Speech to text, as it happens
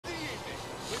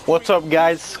What's up,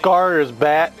 guys? Scar is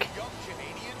back.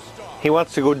 He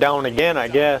wants to go down again, I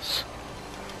guess.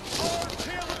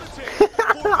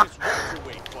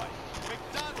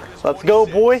 Let's go,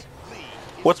 boy.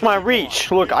 What's my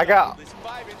reach? Look, I got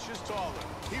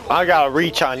a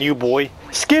reach on you, boy.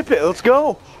 Skip it. Let's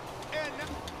go.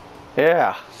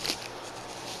 Yeah.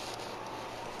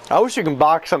 I wish you can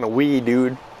box on the Wii,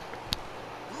 dude.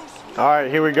 Alright,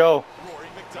 here we go.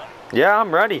 Yeah,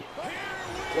 I'm ready.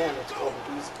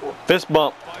 Fist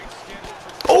bump.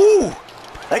 Oh!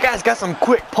 That guy's got some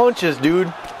quick punches,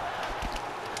 dude.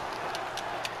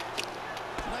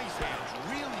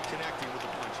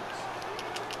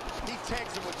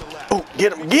 Oh,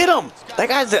 get him, get him! That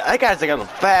guy's got some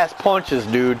fast punches,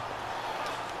 dude.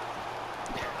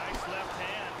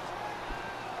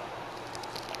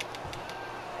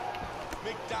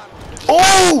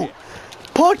 Oh!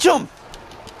 Punch him!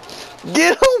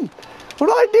 Get him! What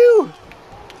do I do?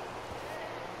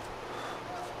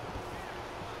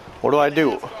 What do I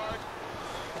do?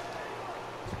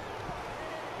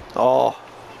 Oh.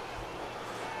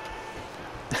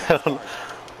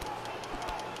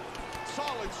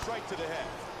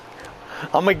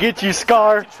 I'm gonna get you,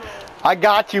 Scar. I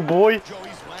got you, boy.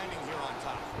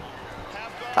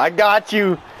 I got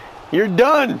you. You're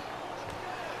done.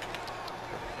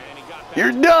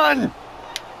 You're done.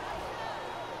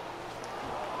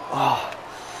 Oh.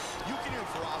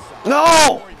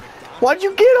 No! Why'd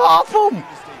you get off him?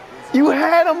 You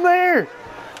had him there.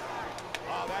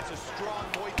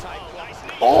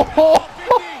 Oh,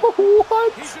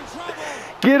 what?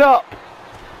 Get up.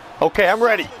 Okay, I'm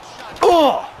ready.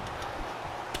 Oh!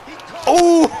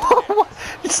 Oh!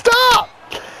 Stop!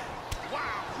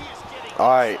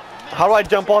 Alright. How do I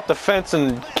jump off the fence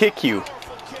and kick you?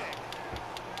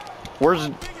 Where's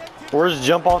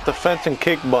jump off the fence and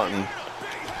kick button?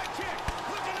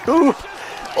 Ooh!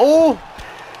 Oh!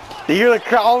 Do you hear the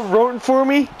crowd rooting for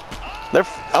me?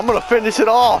 I'm gonna finish it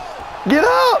off. Get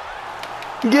up!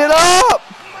 Get up!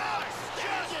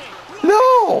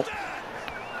 No!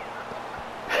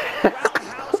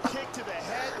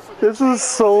 This is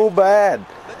so bad.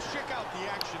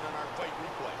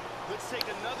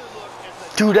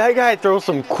 Dude, that guy throws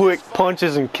some quick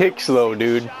punches and kicks though,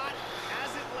 dude.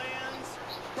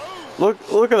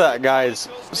 Look at that guy's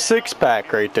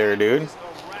six-pack right there, dude.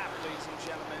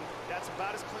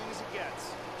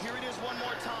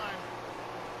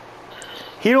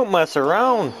 He don't mess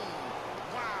around.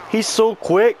 He's so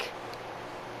quick.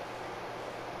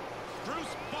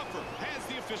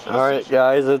 Alright,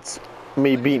 guys, it's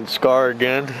me beating Scar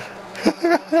again.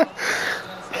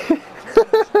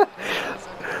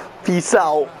 Peace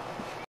out.